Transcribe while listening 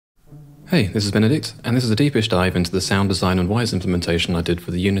Hey, this is Benedict, and this is a deepish dive into the sound design and Wwise implementation I did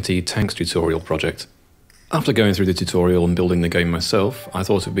for the Unity Tanks tutorial project. After going through the tutorial and building the game myself, I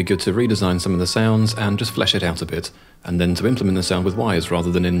thought it would be good to redesign some of the sounds and just flesh it out a bit, and then to implement the sound with Wwise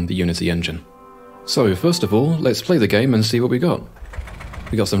rather than in the Unity engine. So first of all, let's play the game and see what we got.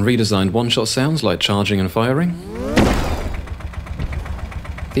 We got some redesigned one-shot sounds like charging and firing.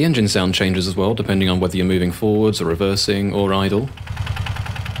 The engine sound changes as well depending on whether you're moving forwards or reversing or idle.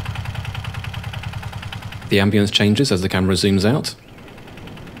 The ambience changes as the camera zooms out,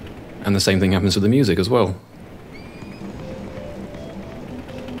 and the same thing happens with the music as well.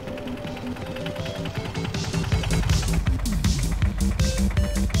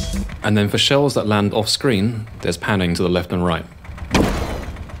 And then for shells that land off screen, there's panning to the left and right.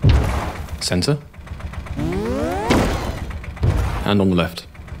 Center. And on the left.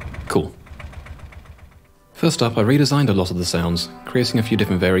 Cool. First up, I redesigned a lot of the sounds, creating a few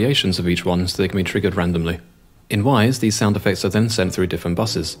different variations of each one so they can be triggered randomly. In Wwise, these sound effects are then sent through different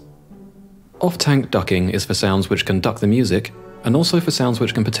buses. Off-tank ducking is for sounds which can duck the music, and also for sounds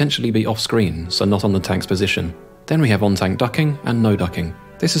which can potentially be off-screen, so not on the tank's position. Then we have on-tank ducking and no ducking.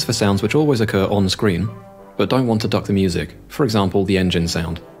 This is for sounds which always occur on-screen, but don't want to duck the music, for example the engine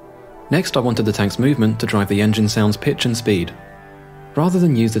sound. Next, I wanted the tank's movement to drive the engine sound's pitch and speed. Rather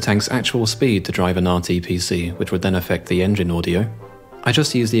than use the tank's actual speed to drive an RTPC, which would then affect the engine audio, I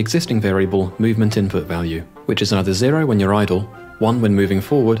just use the existing variable movement input value, which is either 0 when you're idle, 1 when moving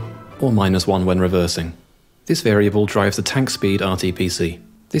forward, or -1 when reversing. This variable drives the tank speed RTPC.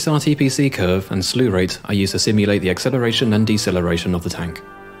 This RTPC curve and slew rate are used to simulate the acceleration and deceleration of the tank.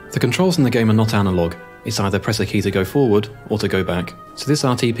 The controls in the game are not analog, it's either press a key to go forward or to go back, so this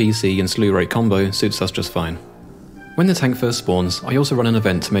RTPC and slew rate combo suits us just fine. When the tank first spawns, I also run an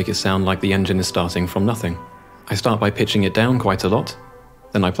event to make it sound like the engine is starting from nothing. I start by pitching it down quite a lot,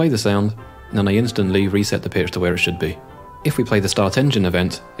 then I play the sound, and then I instantly reset the pitch to where it should be. If we play the start engine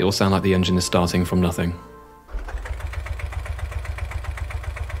event, it will sound like the engine is starting from nothing.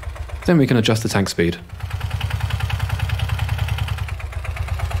 Then we can adjust the tank speed.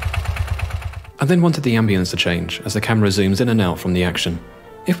 I then wanted the ambience to change as the camera zooms in and out from the action.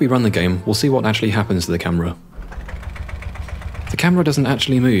 If we run the game, we'll see what actually happens to the camera. The camera doesn't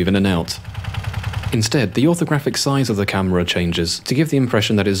actually move in and out. Instead, the orthographic size of the camera changes to give the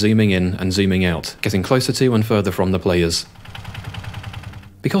impression that it's zooming in and zooming out, getting closer to and further from the players.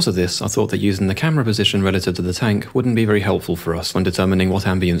 Because of this, I thought that using the camera position relative to the tank wouldn't be very helpful for us when determining what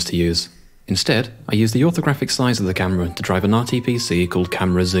ambience to use. Instead, I used the orthographic size of the camera to drive an RTPC called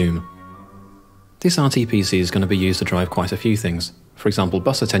camera zoom. This RTPC is going to be used to drive quite a few things, for example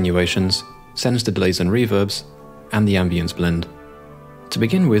bus attenuations, sensor delays and reverbs, and the ambience blend. To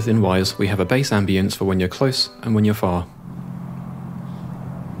begin with, in Wwise, we have a base ambience for when you're close and when you're far.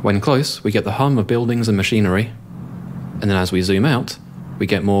 When close, we get the hum of buildings and machinery, and then as we zoom out, we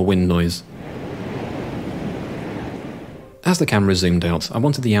get more wind noise. As the camera zoomed out, I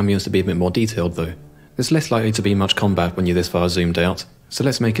wanted the ambience to be a bit more detailed though. There's less likely to be much combat when you're this far zoomed out, so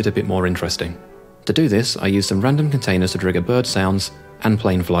let's make it a bit more interesting. To do this, I used some random containers to trigger bird sounds and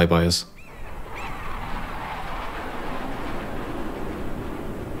plane flybys.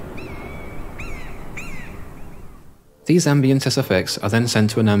 These ambient SFX are then sent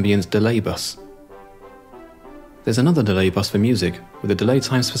to an ambience delay bus. There's another delay bus for music, with a delay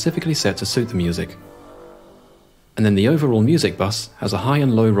time specifically set to suit the music. And then the overall music bus has a high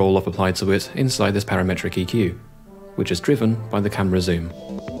and low roll-off applied to it inside this parametric EQ, which is driven by the camera zoom.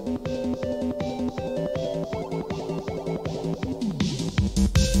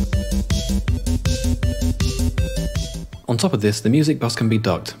 On top of this, the music bus can be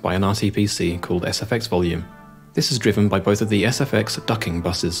ducked by an RTPC called SFX volume. This is driven by both of the SFX ducking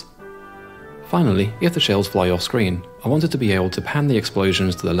buses. Finally, if the shells fly off screen, I wanted to be able to pan the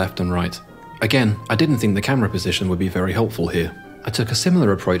explosions to the left and right. Again, I didn't think the camera position would be very helpful here. I took a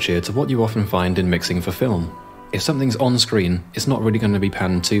similar approach here to what you often find in mixing for film. If something's on screen, it's not really going to be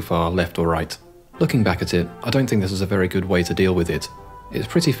panned too far left or right. Looking back at it, I don't think this is a very good way to deal with it. It's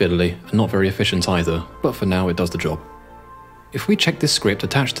pretty fiddly and not very efficient either, but for now it does the job. If we check this script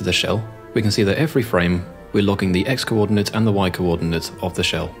attached to the shell, we can see that every frame we're logging the X coordinate and the Y coordinate of the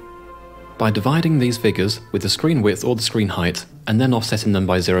shell. By dividing these figures with the screen width or the screen height, and then offsetting them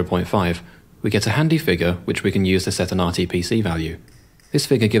by 0.5, we get a handy figure which we can use to set an RTPC value. This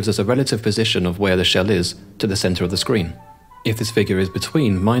figure gives us a relative position of where the shell is to the center of the screen. If this figure is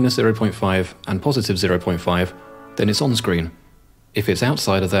between -0.5 and +0.5, then it's on screen. If it's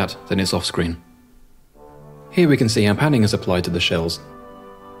outside of that, then it's off screen. Here we can see how panning is applied to the shells.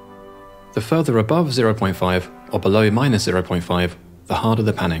 The further above 0.5 or below -0.5, the harder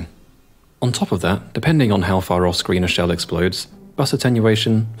the panning. On top of that, depending on how far off screen a shell explodes, bus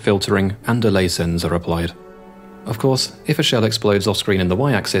attenuation, filtering, and delay sends are applied. Of course, if a shell explodes off screen in the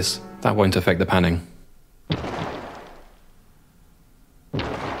y-axis, that won't affect the panning.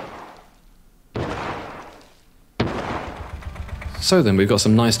 So then, we've got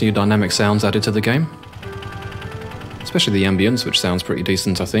some nice new dynamic sounds added to the game. Especially the ambience, which sounds pretty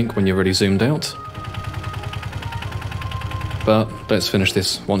decent, I think, when you're really zoomed out. But let's finish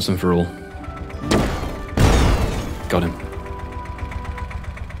this once and for all. Got him.